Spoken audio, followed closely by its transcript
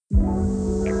Dreamy,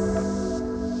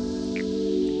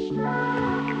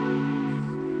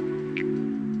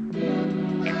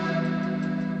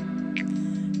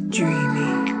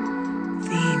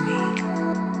 themey,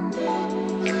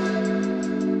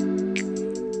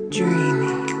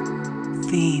 dreamy,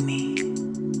 themey.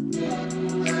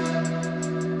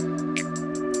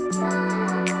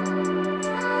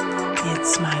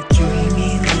 It's my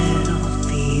dreamy little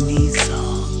themey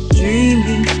song.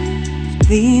 Dreamy,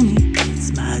 themey. It's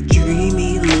my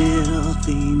dreamy little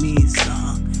themey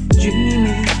song.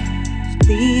 Dreamy,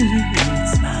 themey.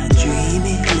 It's my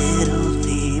dreamy little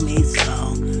themey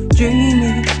song.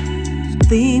 Dreamy,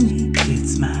 themey.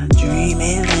 It's my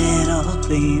dreamy little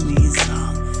themey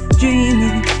song.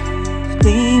 Dreamy,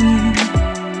 themey,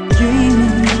 dreamy,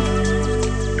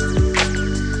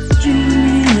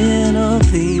 dreamy little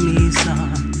themey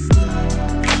song.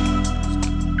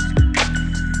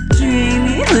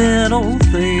 Dreamy little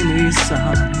themey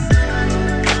song.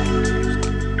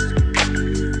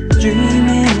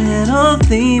 Dreamy little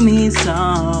themey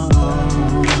song.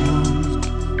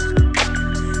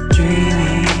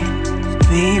 Dreamy,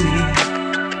 themey,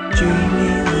 dreamy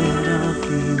little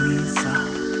themey song.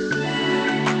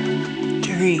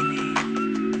 Dreamy,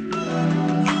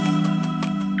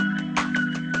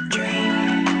 dreamy.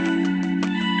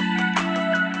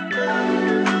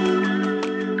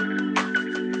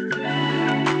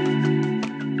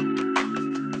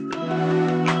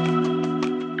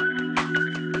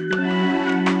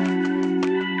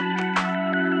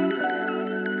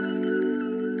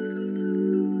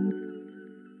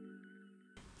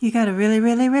 You gotta really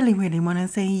want to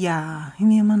say yeah.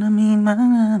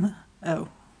 Oh,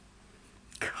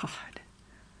 God.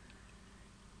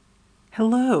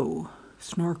 Hello,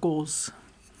 Snorkels.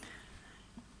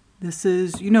 This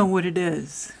is, you know what it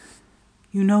is.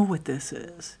 You know what this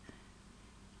is.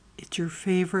 It's your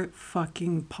favorite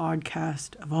fucking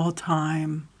podcast of all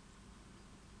time.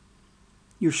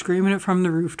 You're screaming it from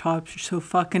the rooftops. You're so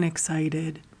fucking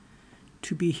excited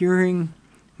to be hearing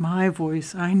my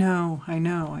voice. I know.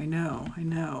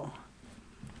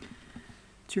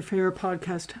 It's your favorite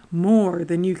podcast, More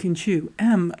Than You Can Chew.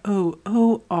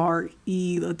 Moore.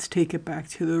 Let's take it back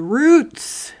to the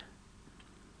roots.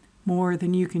 More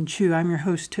Than You Can Chew. I'm your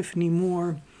host, Tiffany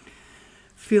Moore.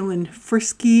 Feeling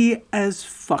frisky as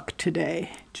fuck today.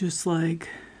 Just like,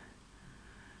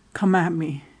 come at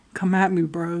me,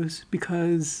 bros,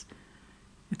 because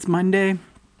it's Monday.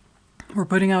 We're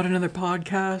putting out another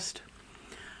podcast.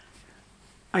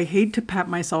 I hate to pat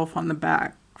myself on the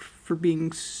back for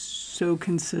being so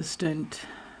consistent,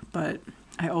 but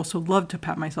I also love to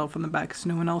pat myself on the back because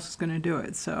no one else is going to do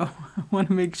it. So I want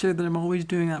to make sure that I'm always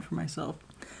doing that for myself,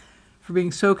 for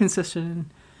being so consistent and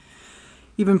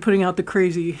even putting out the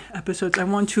crazy episodes. I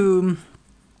want to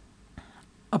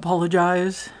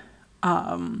apologize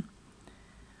for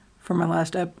my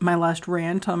last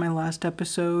rant on my last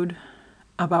episode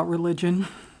about religion.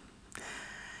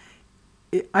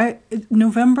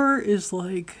 November is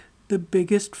like the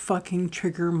biggest fucking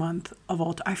trigger month of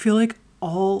all time. I feel like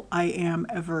all I am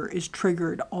ever is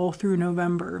triggered all through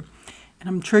November. And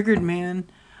I'm triggered, man.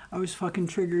 I was fucking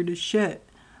triggered as shit.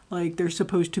 Like, there's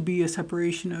supposed to be a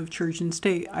separation of church and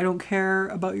state. I don't care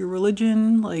about your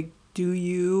religion. Like, do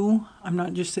you? I'm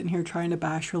not just sitting here trying to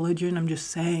bash religion. I'm just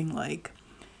saying, like,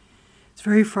 it's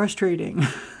very frustrating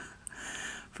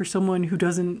for someone who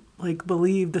doesn't, like,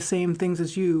 believe the same things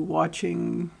as you,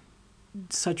 watching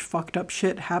such fucked up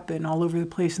shit happen all over the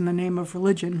place in the name of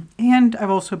religion. And I've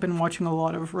also been watching a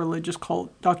lot of religious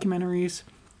cult documentaries.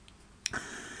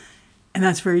 And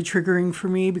that's very triggering for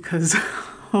me because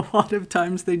a lot of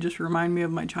times they just remind me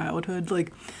of my childhood.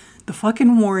 Like the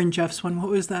fucking Warren Jeffs one, what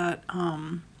was that?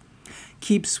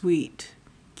 Keep sweet,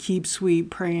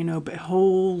 pray and obey.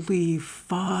 Holy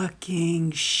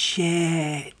fucking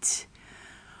shit.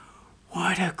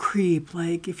 What a creep.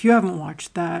 Like, if you haven't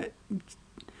watched that,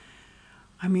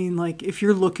 I mean, like, if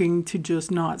you're looking to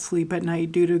just not sleep at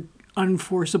night due to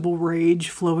unforceable rage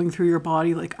flowing through your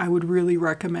body, like, I would really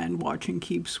recommend watching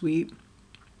Keep Sweet.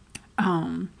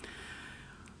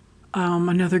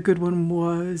 Another good one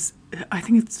was, I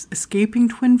think it's Escaping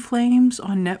Twin Flames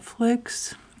on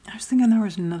Netflix. I was thinking there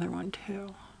was another one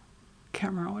too.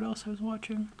 Can't remember what else I was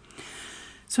watching.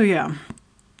 So yeah,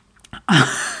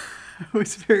 I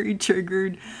was very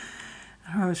triggered.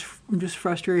 I'm just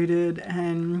frustrated,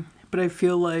 but I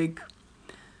feel like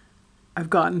I've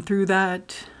gotten through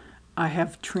that. I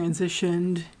have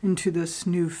transitioned into this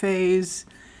new phase,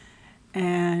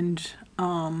 and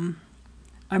I'm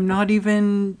not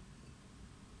even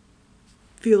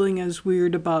feeling as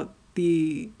weird about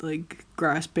the, like,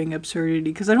 grasping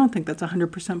absurdity, because I don't think that's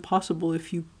 100% possible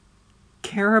if you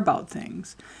care about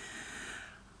things.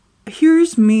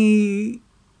 Here's me,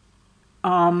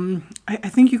 I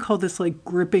think you call this like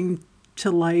gripping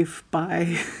to life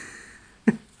by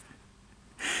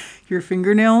your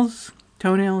fingernails,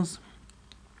 toenails,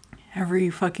 every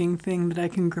fucking thing that I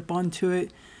can grip onto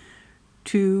it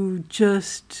to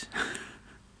just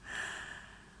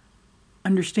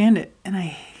understand it.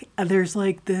 And there's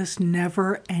like this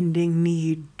never ending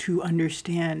need to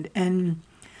understand. And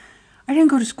I didn't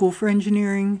go to school for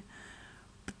engineering,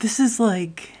 but this is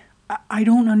like, I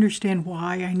don't understand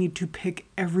why I need to pick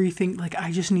everything. Like, I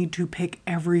just need to pick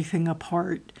everything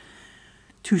apart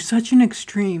to such an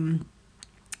extreme.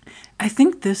 I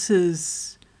think this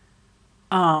is,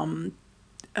 to all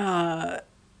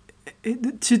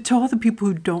the people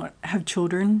who don't have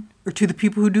children, or to the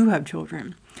people who do have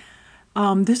children,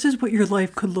 this is what your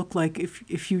life could look like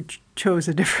if you chose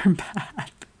a different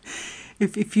path.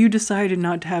 If you decided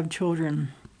not to have children,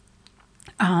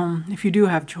 if you do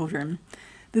have children,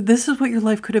 this is what your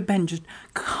life could have been. Just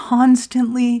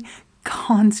constantly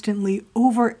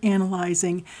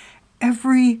overanalyzing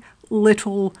every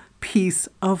little piece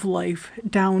of life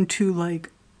down to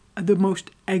like the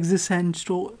most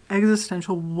existential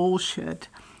bullshit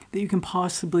that you can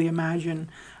possibly imagine.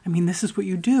 I mean, this is what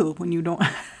you do when you don't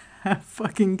have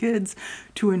fucking kids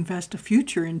to invest a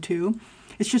future into.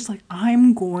 It's just like,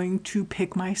 I'm going to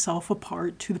pick myself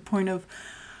apart to the point of,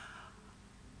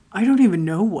 I don't even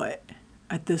know what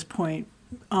at this point.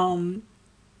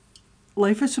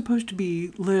 Life is supposed to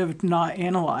be lived, not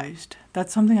analyzed.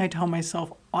 That's something I tell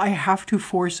myself. I have to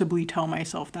forcibly tell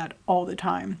myself that all the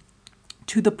time,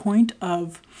 to the point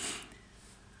of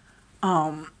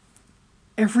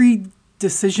every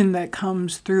decision that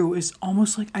comes through is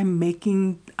almost like I'm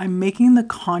making the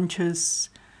conscious.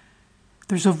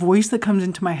 There's a voice that comes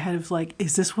into my head of like,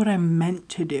 is this what I'm meant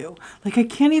to do? Like, I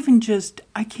can't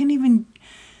even.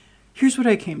 Here's what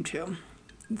I came to.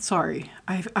 Sorry,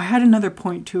 I had another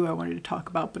point too I wanted to talk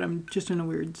about, but I'm just in a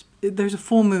weird. There's a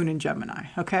full moon in Gemini,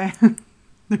 okay?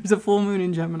 There's a full moon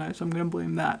in Gemini, so I'm gonna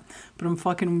blame that. But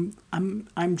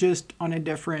I'm just on a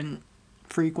different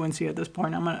frequency at this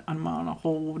point. I'm on a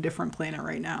whole different planet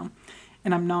right now,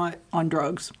 and I'm not on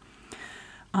drugs.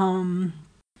 But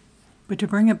to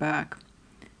bring it back,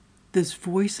 this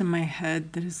voice in my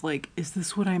head that is like, is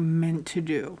this what I'm meant to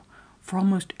do? For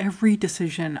almost every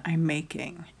decision I'm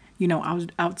making, you know, I was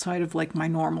outside of like my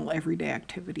normal everyday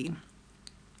activity.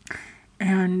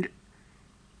 And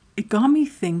it got me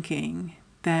thinking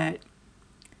that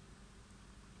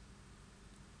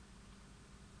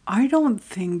I don't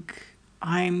think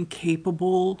I'm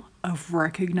capable of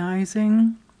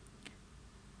recognizing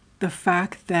the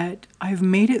fact that I've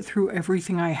made it through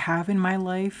everything I have in my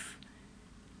life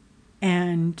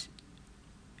and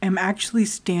am actually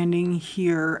standing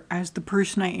here as the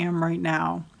person I am right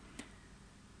now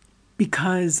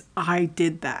because I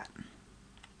did that.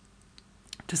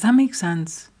 Does that make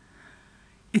sense?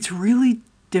 It's really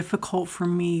difficult for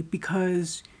me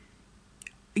because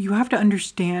you have to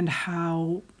understand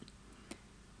how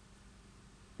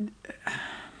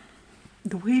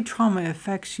the way trauma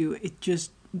affects you, it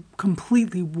just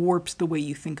completely warps the way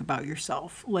you think about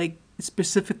yourself. Like,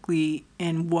 specifically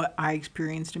in what I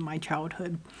experienced in my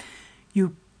childhood.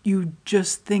 You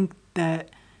just think that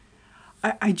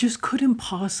I just couldn't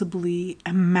possibly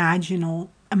imagine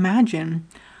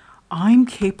I'm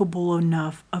capable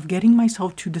enough of getting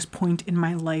myself to this point in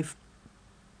my life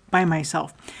by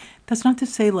myself. That's not to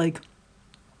say like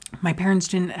my parents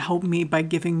didn't help me by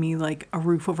giving me like a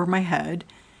roof over my head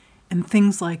and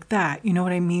things like that. You know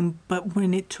what I mean? But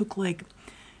when it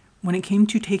came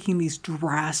to taking these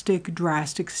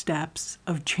drastic steps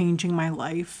of changing my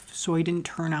life so I didn't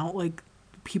turn out like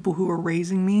people who were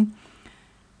raising me,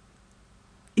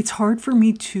 it's hard for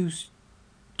me to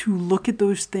look at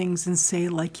those things and say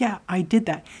like, yeah, I did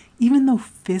that. Even though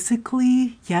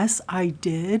physically, yes, I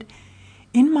did,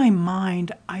 in my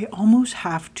mind, I almost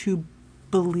have to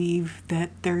believe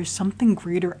that there is something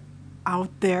greater out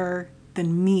there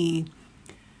than me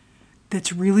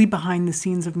that's really behind the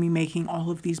scenes of me making all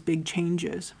of these big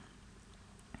changes.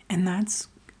 And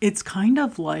it's kind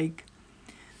of like,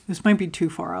 this might be too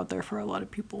far out there for a lot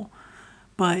of people,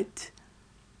 but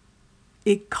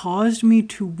it caused me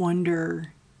to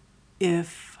wonder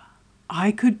if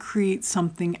I could create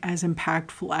something as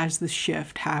impactful as the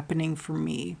shift happening for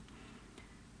me,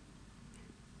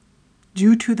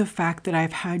 due to the fact that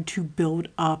I've had to build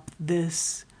up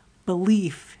this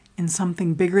belief in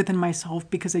something bigger than myself,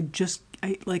 because I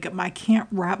can't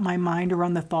wrap my mind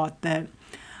around the thought that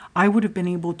I would have been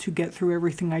able to get through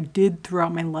everything I did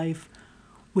throughout my life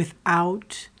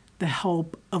without the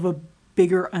help of a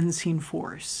bigger unseen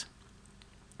force.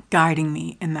 guiding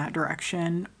me in that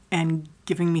direction and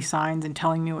giving me signs and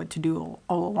telling me what to do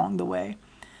all along the way.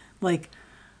 Like,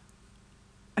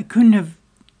 I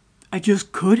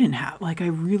just couldn't have. Like, I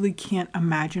really can't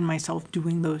imagine myself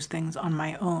doing those things on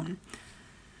my own.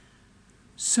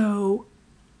 So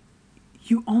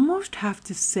you almost have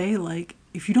to say, like,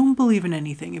 if you don't believe in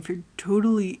anything, if you're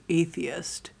totally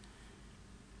atheist,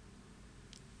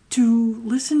 to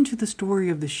listen to the story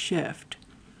of the shift,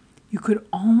 you could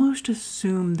almost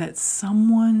assume that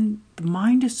the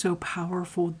mind is so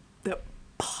powerful that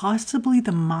possibly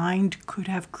the mind could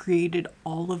have created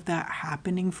all of that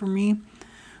happening for me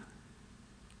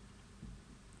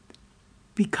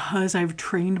because I've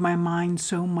trained my mind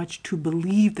so much to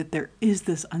believe that there is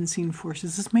this unseen force.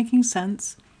 Is this making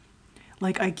sense?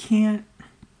 Like, I can't,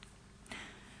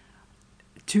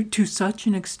 to such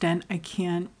an extent, I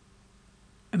can't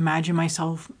imagine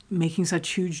myself making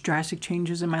such huge drastic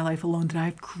changes in my life alone, that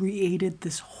I've created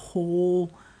this whole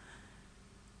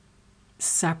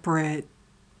separate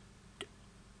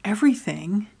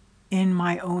everything in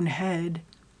my own head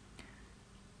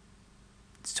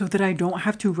so that I don't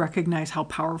have to recognize how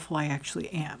powerful I actually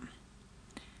am.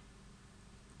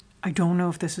 I don't know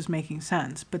if this is making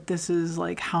sense, but this is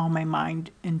like how my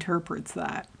mind interprets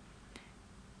that.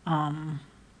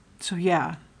 So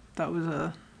yeah, that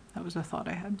was a thought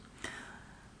I had.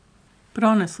 But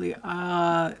honestly,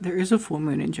 there is a full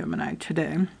moon in Gemini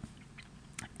today,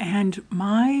 and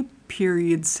my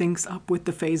period syncs up with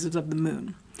the phases of the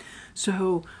moon.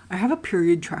 So I have a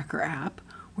period tracker app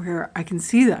where I can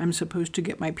see that I'm supposed to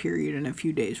get my period in a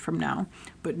few days from now,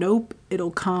 but nope,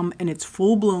 it'll come and it's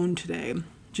full blown today.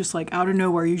 Just like out of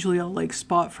nowhere. Usually I'll like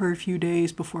spot for a few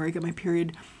days before I get my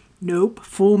period. Nope,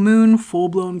 full moon, full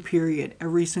blown period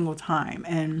every single time.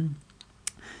 And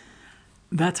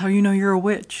that's how you know you're a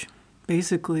witch,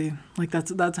 basically. Like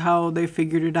that's how they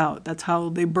figured it out. That's how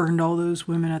they burned all those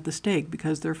women at the stake,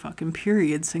 because their fucking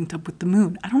period synced up with the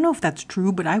moon. I don't know if that's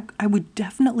true, but I would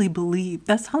definitely believe,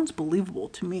 that sounds believable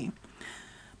to me.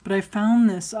 But I found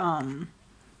this, I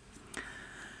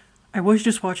was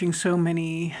just watching so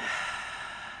many,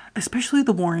 especially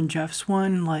the Warren Jeffs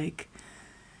one, like,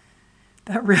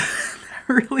 that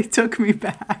really took me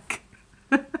back.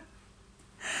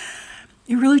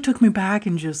 It really took me back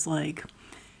and just, like,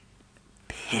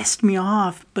 pissed me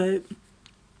off. But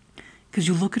because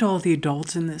you look at all the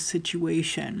adults in this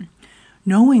situation,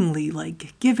 knowingly,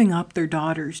 like, giving up their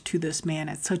daughters to this man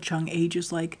at such young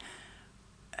ages, like,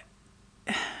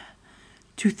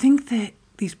 to think that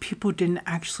these people didn't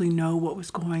actually know what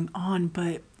was going on.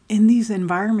 But in these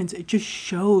environments, it just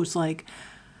shows, like,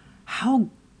 how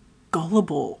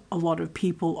gullible a lot of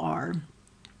people are,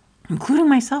 including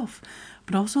myself,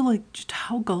 but also, like, just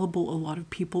how gullible a lot of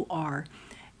people are.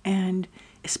 And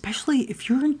especially if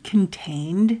you're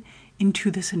contained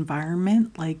into this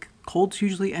environment, like cults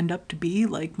usually end up to be.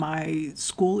 Like, my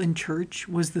school and church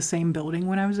was the same building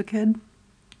when I was a kid.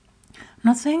 I'm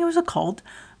not saying it was a cult,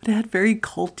 but it had very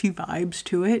culty vibes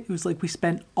to it. It was like we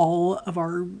spent all of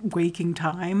our waking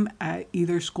time at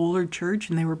either school or church,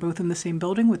 and they were both in the same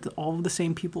building with all of the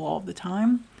same people all of the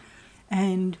time.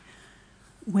 And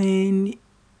when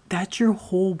that's your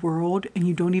whole world and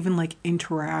you don't even, like,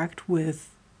 interact with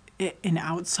an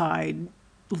outside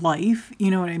life, you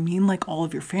know what I mean? Like, all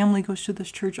of your family goes to this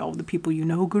church, all of the people you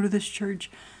know go to this church.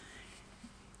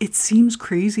 It seems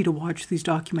crazy to watch these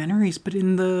documentaries, but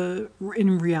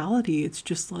in reality, it's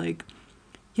just like,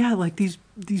 yeah, like these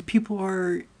people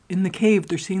are in the cave.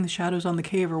 They're seeing the shadows on the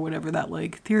cave, or whatever that,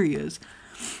 like, theory is.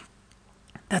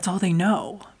 That's all they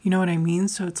know. You know what I mean?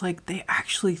 So it's like they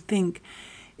actually think.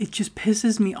 It just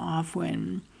pisses me off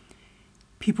when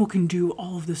people can do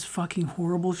all of this fucking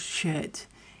horrible shit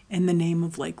in the name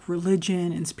of, like,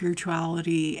 religion and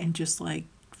spirituality, and just, like,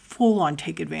 full on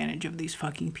take advantage of these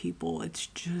fucking people. It's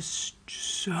just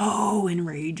so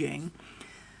enraging.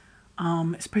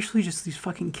 Especially just these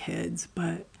fucking kids.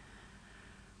 But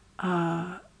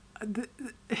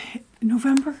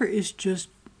November is just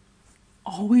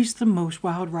always the most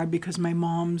wild ride, because my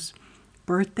mom's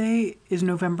birthday is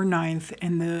November 9th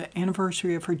and the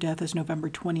anniversary of her death is November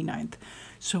 29th.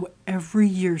 So every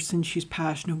year since she's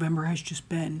passed, November has just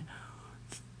been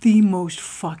the most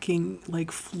fucking,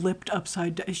 like, flipped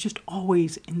upside down. It's just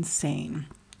always insane.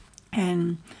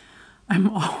 And I'm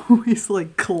always,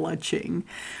 like, clutching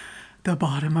the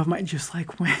bottom of my, just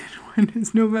like, when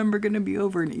is November gonna be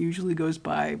over? And it usually goes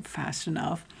by fast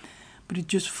enough, but it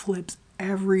just flips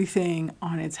everything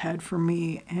on its head for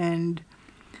me. And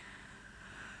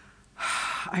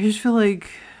I just feel like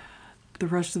the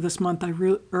rest of this month,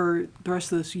 or the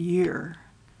rest of this year,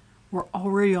 we're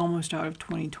already almost out of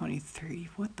 2023.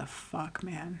 What the fuck,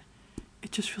 man?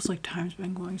 it just feels like time's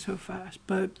been going so fast.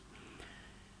 But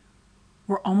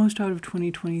we're almost out of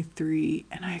 2023,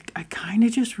 and I kind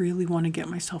of just really want to get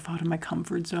myself out of my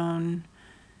comfort zone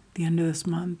the end of this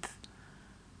month.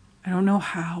 I don't know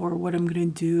how or what I'm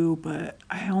going to do, but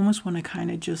I almost want to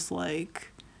kind of just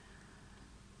like,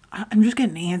 I'm just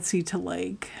getting antsy to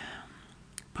like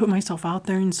put myself out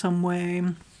there in some way.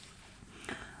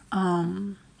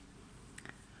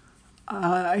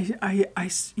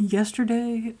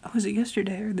 Yesterday, was it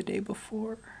yesterday or the day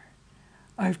before?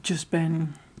 I've just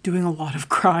been doing a lot of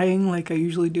crying like I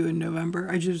usually do in November.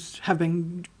 I just have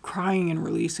been crying and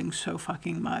releasing so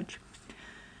fucking much.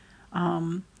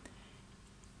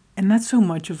 And that's so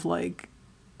much of like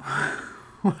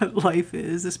what life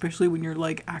is, especially when you're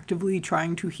like actively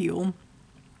trying to heal.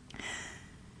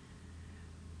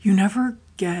 You never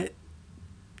get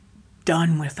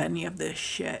done with any of this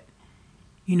shit,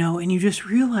 you know, and you just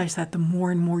realize that the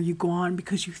more and more you go on,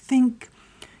 because you think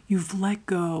you've let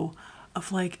go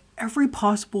of like every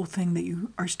possible thing that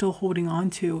you are still holding on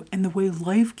to. And the way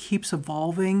life keeps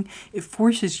evolving, it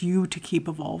forces you to keep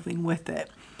evolving with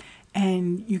it.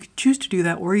 And you can choose to do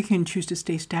that, or you can choose to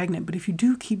stay stagnant. But if you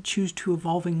do choose to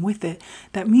evolving with it,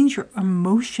 that means your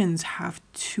emotions have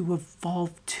to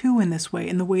evolve too in this way.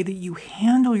 And the way that you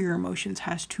handle your emotions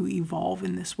has to evolve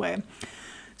in this way.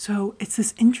 So it's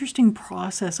this interesting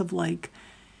process of like,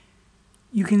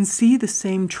 you can see the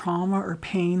same trauma or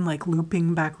pain like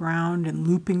looping back around and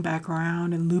looping back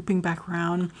around and looping back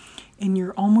around. And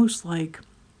you're almost like,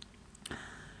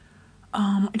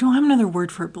 I don't have another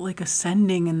word for it, but like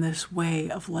ascending in this way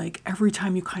of like every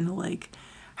time you kind of like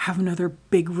have another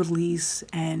big release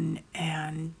and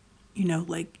you know,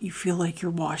 like you feel like you're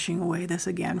washing away this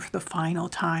again for the final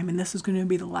time and this is going to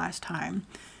be the last time.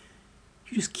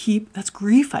 You just keep, that's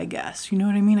grief, I guess. You know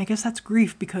what I mean? I guess that's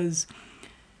grief, because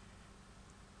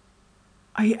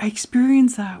I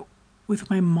experience that with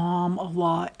my mom a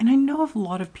lot. And I know of a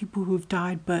lot of people who have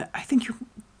died, but I think you're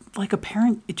like a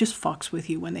parent, it just fucks with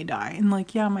you when they die. And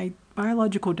like, yeah, my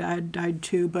biological dad died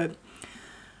too, but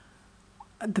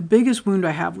the biggest wound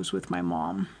I have was with my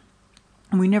mom.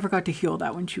 And we never got to heal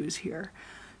that when she was here.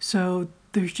 So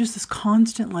there's just this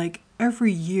constant, like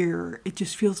every year, it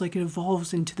just feels like it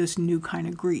evolves into this new kind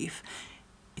of grief.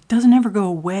 It doesn't ever go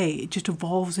away. It just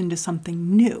evolves into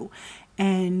something new.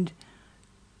 And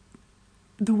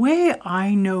the way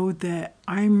I know that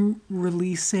I'm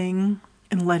releasing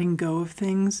and letting go of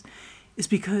things is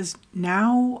because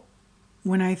now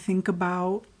when I think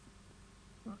about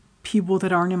people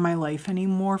that aren't in my life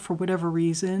anymore for whatever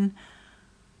reason,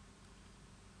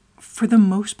 for the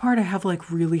most part, I have like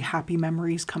really happy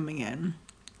memories coming in.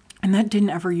 And that didn't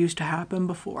ever used to happen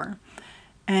before.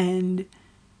 And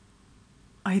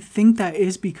I think that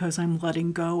is because I'm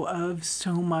letting go of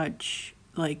so much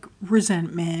like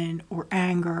resentment or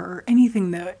anger or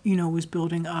anything that, you know, was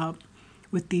building up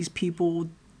with these people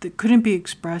that couldn't be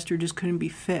expressed or just couldn't be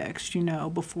fixed, you know,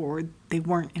 before they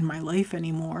weren't in my life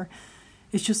anymore.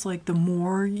 It's just like the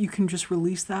more you can just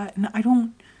release that. And I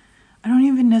don't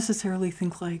even necessarily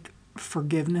think like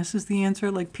forgiveness is the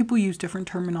answer. Like people use different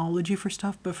terminology for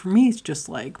stuff, but for me it's just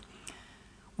like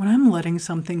when I'm letting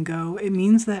something go, it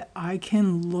means that I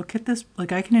can look at this,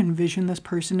 like I can envision this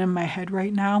person in my head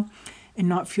right now and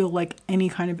not feel like any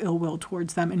kind of ill will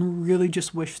towards them and really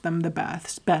just wish them the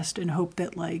best and hope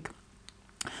that like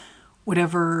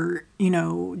whatever, you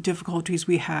know, difficulties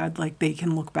we had, like they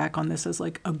can look back on this as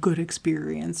like a good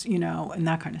experience, you know, and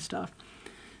that kind of stuff.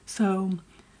 So,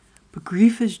 but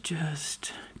grief is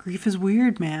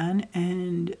weird, man.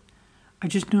 And I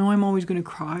just know I'm always going to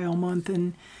cry all month,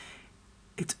 and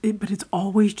but it's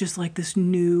always just like this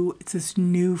new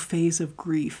phase of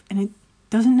grief. And it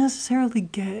doesn't necessarily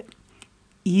get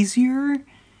easier.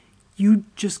 You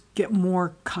just get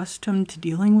more accustomed to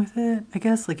dealing with it, I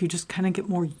guess. Like you just kind of get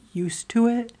more used to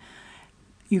it.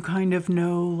 You kind of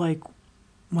know like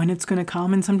when it's going to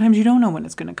come, and sometimes you don't know when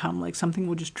it's going to come. Like something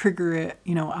will just trigger it,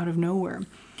 you know, out of nowhere.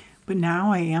 But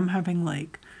now I am having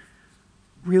like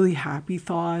really happy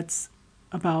thoughts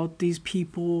about these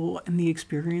people and the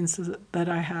experiences that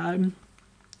I had.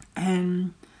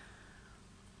 And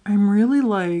I'm really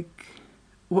like,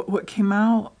 what came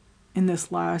out in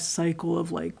this last cycle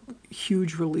of like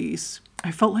huge release,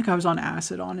 I felt like I was on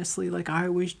acid, honestly. Like I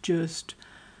was just,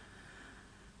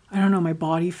 I don't know, my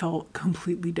body felt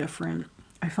completely different.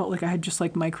 I felt like I had just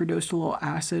like microdosed a little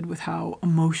acid with how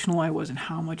emotional I was and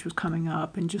how much was coming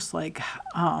up, and just like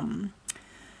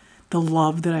the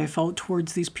love that I felt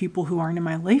towards these people who aren't in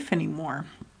my life anymore.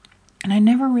 And I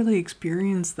never really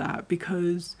experienced that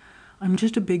because I'm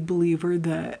just a big believer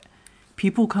that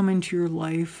people come into your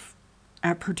life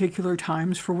at particular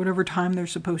times for whatever time they're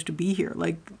supposed to be here.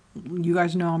 Like, you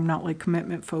guys know I'm not like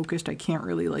commitment focused. I can't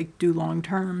really like do long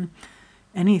term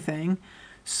anything.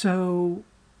 So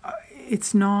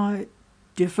it's not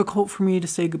difficult for me to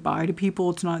say goodbye to people.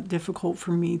 It's not difficult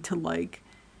for me to like,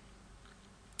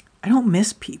 I don't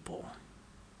miss people,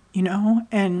 you know?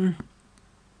 And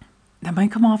that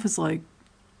might come off as like,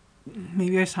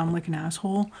 maybe I sound like an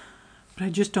asshole, but I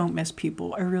just don't miss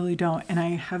people. I really don't. And I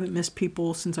haven't missed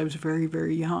people since I was very,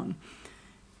 very young.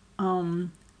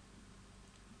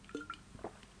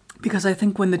 Because I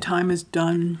think when the time is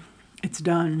done, it's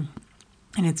done.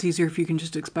 And it's easier if you can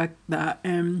just expect that.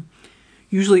 And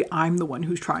usually I'm the one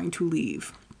who's trying to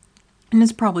leave. And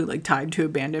it's probably like tied to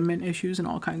abandonment issues and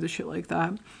all kinds of shit like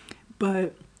that.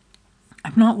 But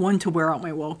I'm not one to wear out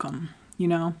my welcome, you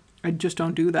know? I just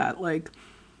don't do that. Like,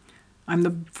 I'm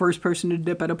the first person to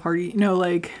dip at a party, you know,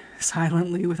 like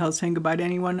silently without saying goodbye to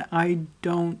anyone. I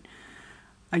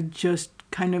just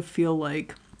kind of feel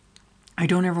like I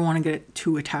don't ever want to get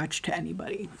too attached to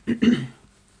anybody,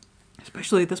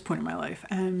 especially at this point in my life.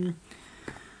 And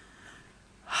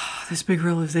this big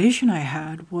realization I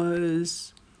had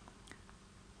was,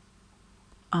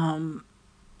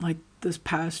 like this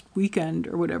past weekend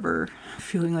or whatever,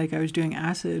 feeling like I was doing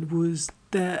acid, was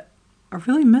that I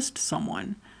really missed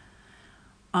someone.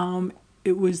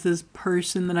 It was this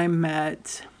person that I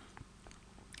met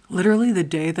literally the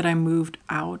day that I moved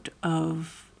out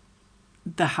of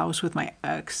the house with my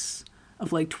ex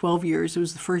of like 12 years. It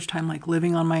was the first time like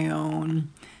living on my own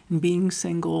and being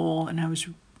single, and I was,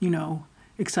 you know,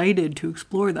 excited to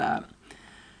explore that.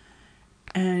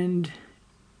 And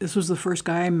this was the first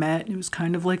guy I met. It was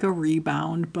kind of like a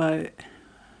rebound, but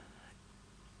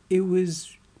it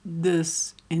was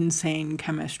this insane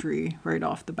chemistry right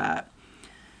off the bat.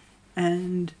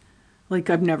 And like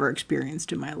I've never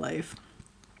experienced in my life.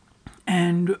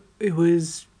 And it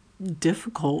was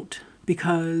difficult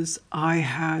because I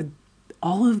had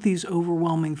all of these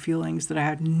overwhelming feelings that I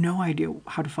had no idea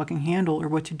how to fucking handle or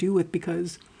what to do with,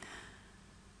 because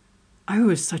I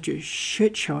was such a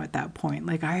shit show at that point.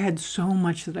 Like, I had so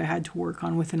much that I had to work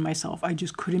on within myself. I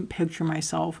just couldn't picture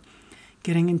myself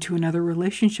getting into another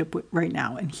relationship right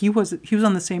now. And he was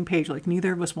on the same page. Like,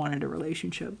 neither of us wanted a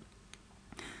relationship.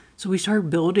 So we started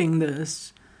building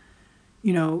this,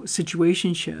 you know,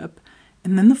 situationship.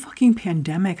 And then the fucking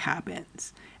pandemic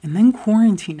happens. And then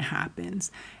quarantine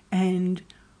happens. And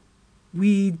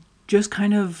we just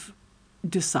kind of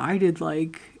decided,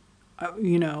 like,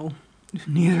 you know,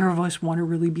 neither of us want to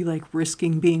really be, like,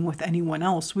 risking being with anyone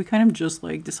else. We kind of just,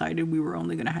 like, decided we were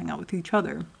only going to hang out with each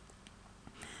other.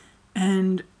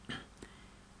 And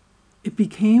it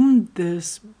became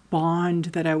this bond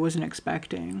that I wasn't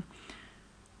expecting.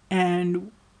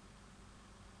 And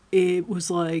it was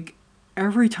like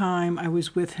every time I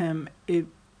was with him, it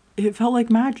felt like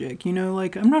magic, you know,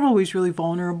 like I'm not always really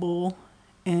vulnerable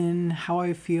in how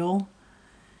I feel,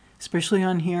 especially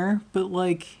on here, but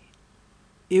like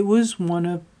it was one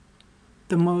of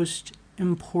the most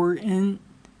important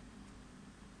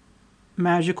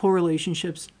magical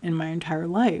relationships in my entire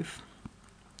life.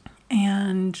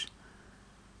 And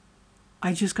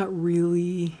I just got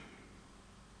really,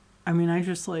 I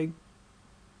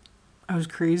was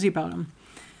crazy about him.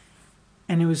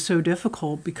 And it was so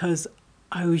difficult because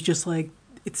I was just like,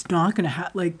 it's not going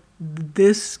to like,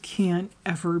 this can't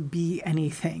ever be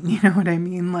anything. You know what I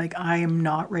mean? Like, I am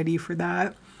not ready for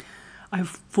that. I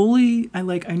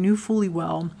knew fully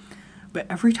well, but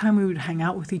every time we would hang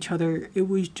out with each other, it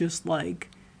was just like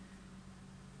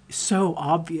so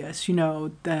obvious, you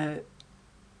know, that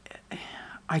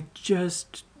I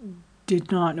just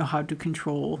did not know how to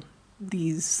control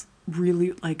these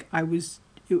really, like,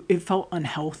 it felt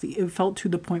unhealthy. It felt to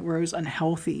the point where I was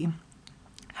unhealthy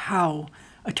how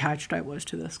attached I was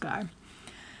to this guy.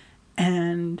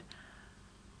 And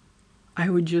I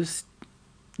would just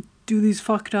do these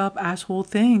fucked up asshole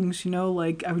things, you know,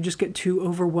 like I would just get too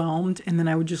overwhelmed and then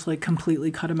I would just like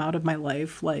completely cut him out of my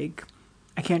life. Like,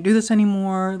 I can't do this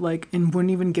anymore. Like, and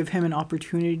wouldn't even give him an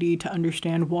opportunity to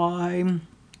understand why.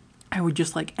 I would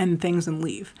just like end things and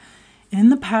leave. And in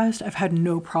the past, I've had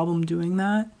no problem doing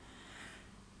that.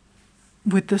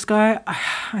 With this guy,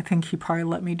 I think he probably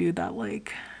let me do that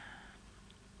like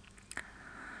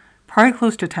probably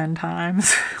close to 10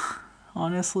 times,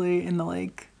 honestly, in the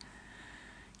like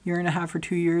year and a half or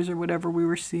 2 years or whatever we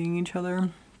were seeing each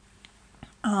other.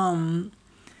 And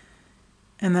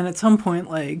then at some point,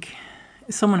 like,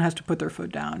 someone has to put their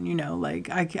foot down, you know, like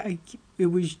it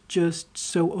was just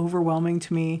so overwhelming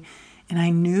to me. And I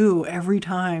knew every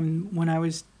time when I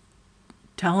was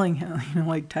telling him, you know,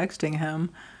 like texting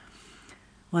him,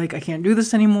 like, I can't do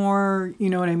this anymore, you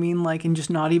know what I mean? Like, and just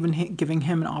not even giving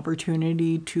him an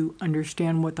opportunity to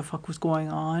understand what the fuck was going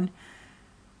on.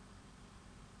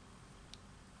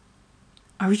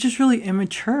 I was just really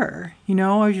immature, you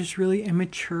know? I was just really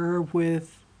immature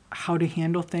with how to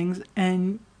handle things.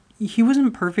 And he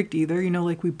wasn't perfect either, you know,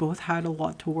 like, we both had a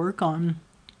lot to work on.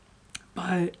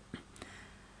 But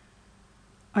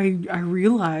I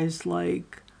realized,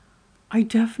 like, I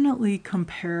definitely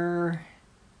compare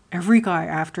every guy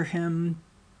after him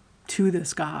to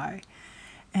this guy.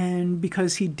 And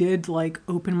because he did, like,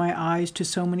 open my eyes to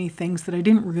so many things that I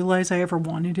didn't realize I ever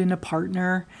wanted in a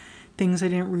partner, things I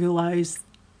didn't realize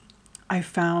I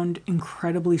found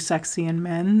incredibly sexy in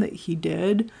men that he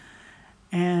did.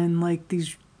 And, like,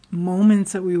 these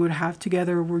moments that we would have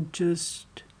together were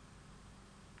just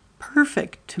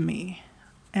perfect to me.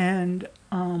 And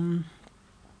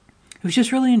it was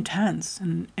just really intense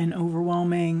and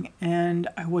overwhelming. And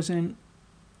I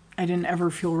didn't ever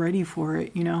feel ready for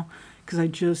it, you know, because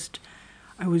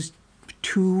I was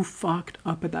too fucked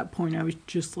up at that point. I was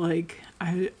just like,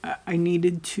 I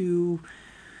needed to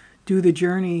do the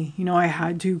journey. You know, I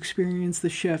had to experience the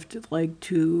shift, like,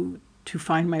 to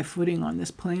find my footing on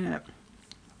this planet.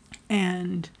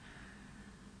 And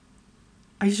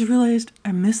I just realized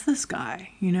I miss this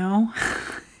guy, you know?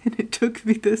 And it took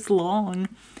me this long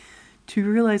to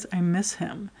realize I miss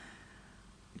him.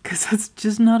 Because that's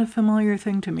just not a familiar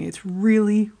thing to me. It's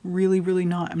really, really, really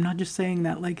not. I'm not just saying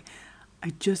that. Like,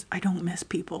 I don't miss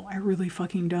people. I really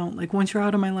fucking don't. Like, once you're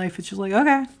out of my life, it's just like,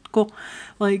 okay, cool.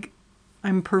 Like,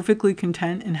 I'm perfectly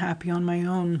content and happy on my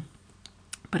own.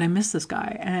 But I miss this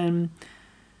guy. And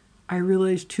I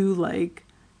realized too, like,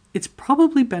 it's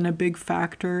probably been a big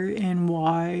factor in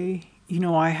why, you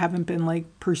know, I haven't been, like,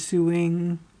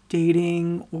 pursuing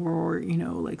dating or, you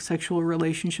know, like, sexual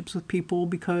relationships with people,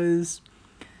 because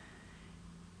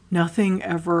nothing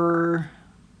ever,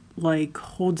 like,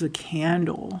 holds a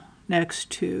candle next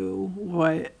to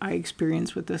what I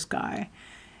experienced with this guy.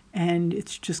 And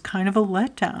it's just kind of a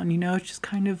letdown, you know? It's just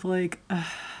kind of like,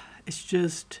 it's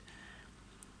just,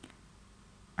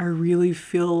 I really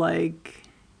feel like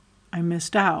I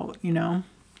missed out, you know?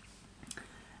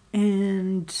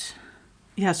 And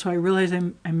yeah, so I realized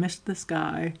I missed this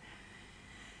guy,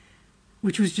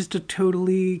 which was just a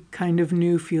totally kind of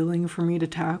new feeling for me to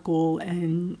tackle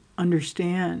and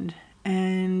understand,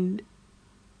 and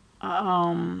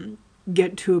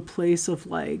get to a place of,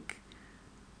 like,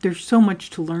 there's so much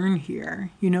to learn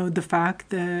here. You know, the fact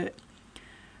that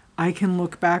I can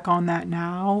look back on that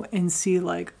now and see,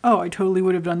 like, oh, I totally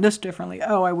would have done this differently.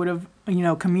 Oh, I would have, you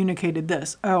know, communicated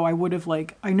this. Oh, I would have,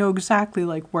 like, I know exactly,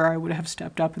 like, where I would have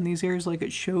stepped up in these areas. Like,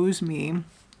 it shows me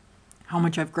how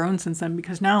much I've grown since then,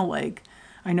 because now, like,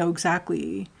 I know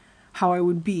exactly how I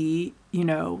would be, you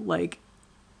know, like,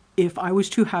 if I was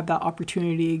to have that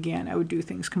opportunity again, I would do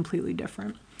things completely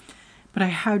different. But I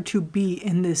had to be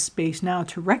in this space now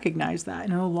to recognize that.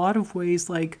 And in a lot of ways,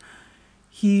 like,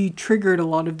 he triggered a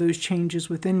lot of those changes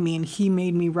within me, and he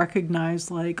made me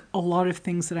recognize, like, a lot of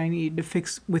things that I needed to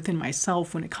fix within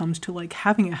myself when it comes to, like,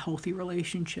 having a healthy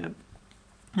relationship.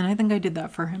 And I think I did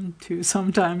that for him too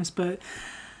sometimes, but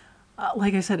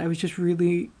like I said, I was just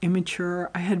really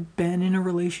immature. I had been in a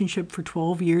relationship for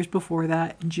 12 years before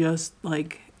that, and just,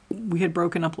 like, we had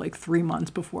broken up like 3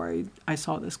 months before I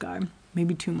saw this guy,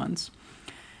 maybe 2 months.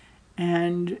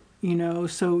 And, you know,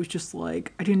 so it was just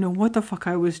like, I didn't know what the fuck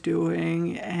I was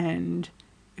doing. And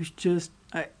it was just,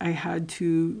 I had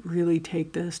to really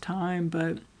take this time.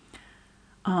 But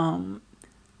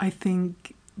I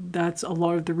think that's a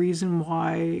lot of the reason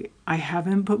why I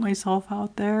haven't put myself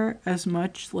out there as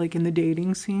much, like, in the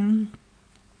dating scene,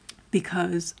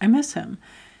 because I miss him.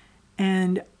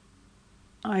 And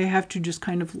I have to just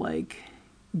kind of, like,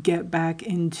 get back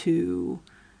into,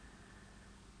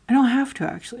 I don't have to,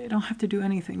 actually. I don't have to do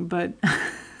anything, but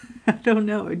I don't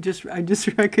know. I just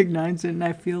recognize it, and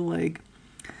I feel like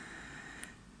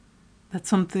that's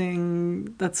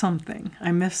something.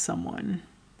 I miss someone.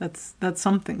 That's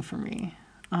something for me.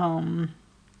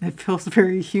 It feels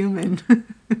very human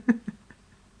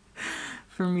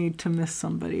for me to miss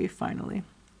somebody finally.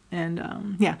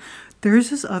 And yeah, there's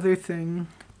this other thing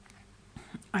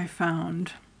I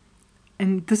found,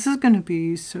 and this is going to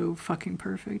be so fucking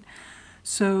perfect.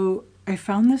 So I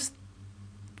found this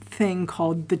thing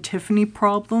called the Tiffany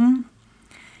problem,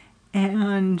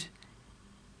 and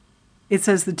it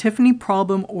says the Tiffany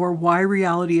problem, or why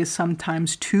reality is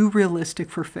sometimes too realistic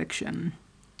for fiction.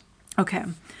 Okay,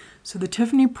 so the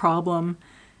Tiffany problem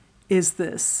is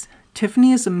this.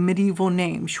 Tiffany is a medieval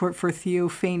name, short for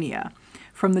Theophania,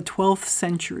 from the 12th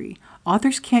century.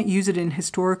 Authors can't use it in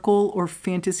historical or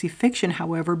fantasy fiction,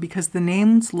 however, because the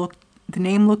name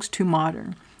looks too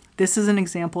modern. This is an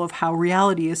example of how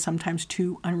reality is sometimes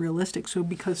too unrealistic. So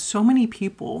because so many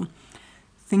people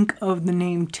think of the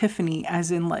name Tiffany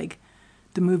as in like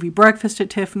the movie Breakfast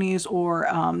at Tiffany's or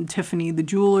Tiffany the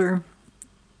jeweler.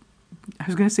 I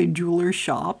was going to say jeweler's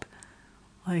shop.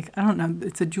 Like, I don't know.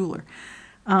 It's a jeweler.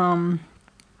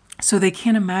 So they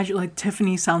can't imagine, like,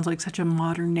 Tiffany sounds like such a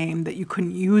modern name that you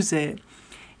couldn't use it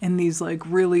in these like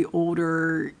really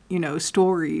older,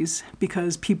 stories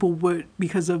because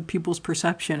of people's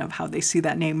perception of how they see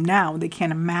that name now. They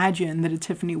can't imagine that a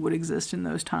Tiffany would exist in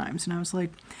those times. And I was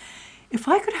like, if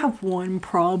I could have one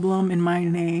problem in my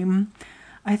name,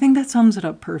 I think that sums it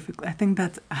up perfectly. I think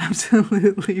that's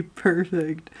absolutely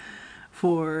perfect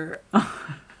for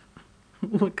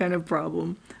what kind of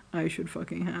problem I should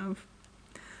fucking have.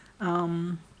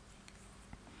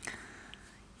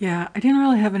 Yeah, I didn't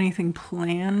really have anything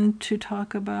planned to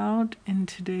talk about in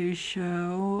today's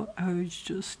show. I was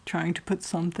just trying to put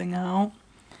something out.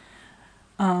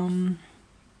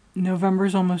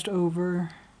 November's almost over.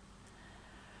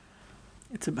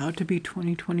 It's about to be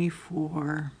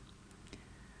 2024.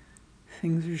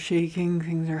 Things are shaking,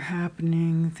 things are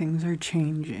happening, things are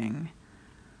changing.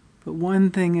 But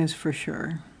one thing is for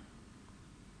sure.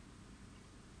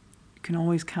 You can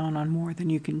always count on more than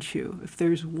you can chew. If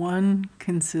there's one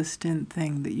consistent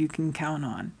thing that you can count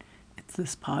on, it's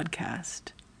this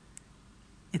podcast.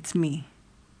 It's me.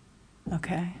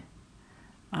 Okay?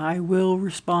 I will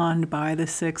respond by the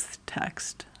 6th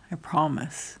text. I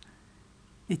promise.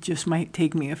 It just might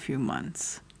take me a few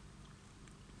months.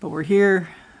 But we're here.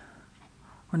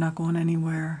 We're not going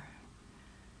anywhere.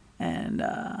 And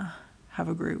have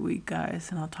a great week, guys,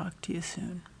 and I'll talk to you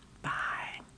soon.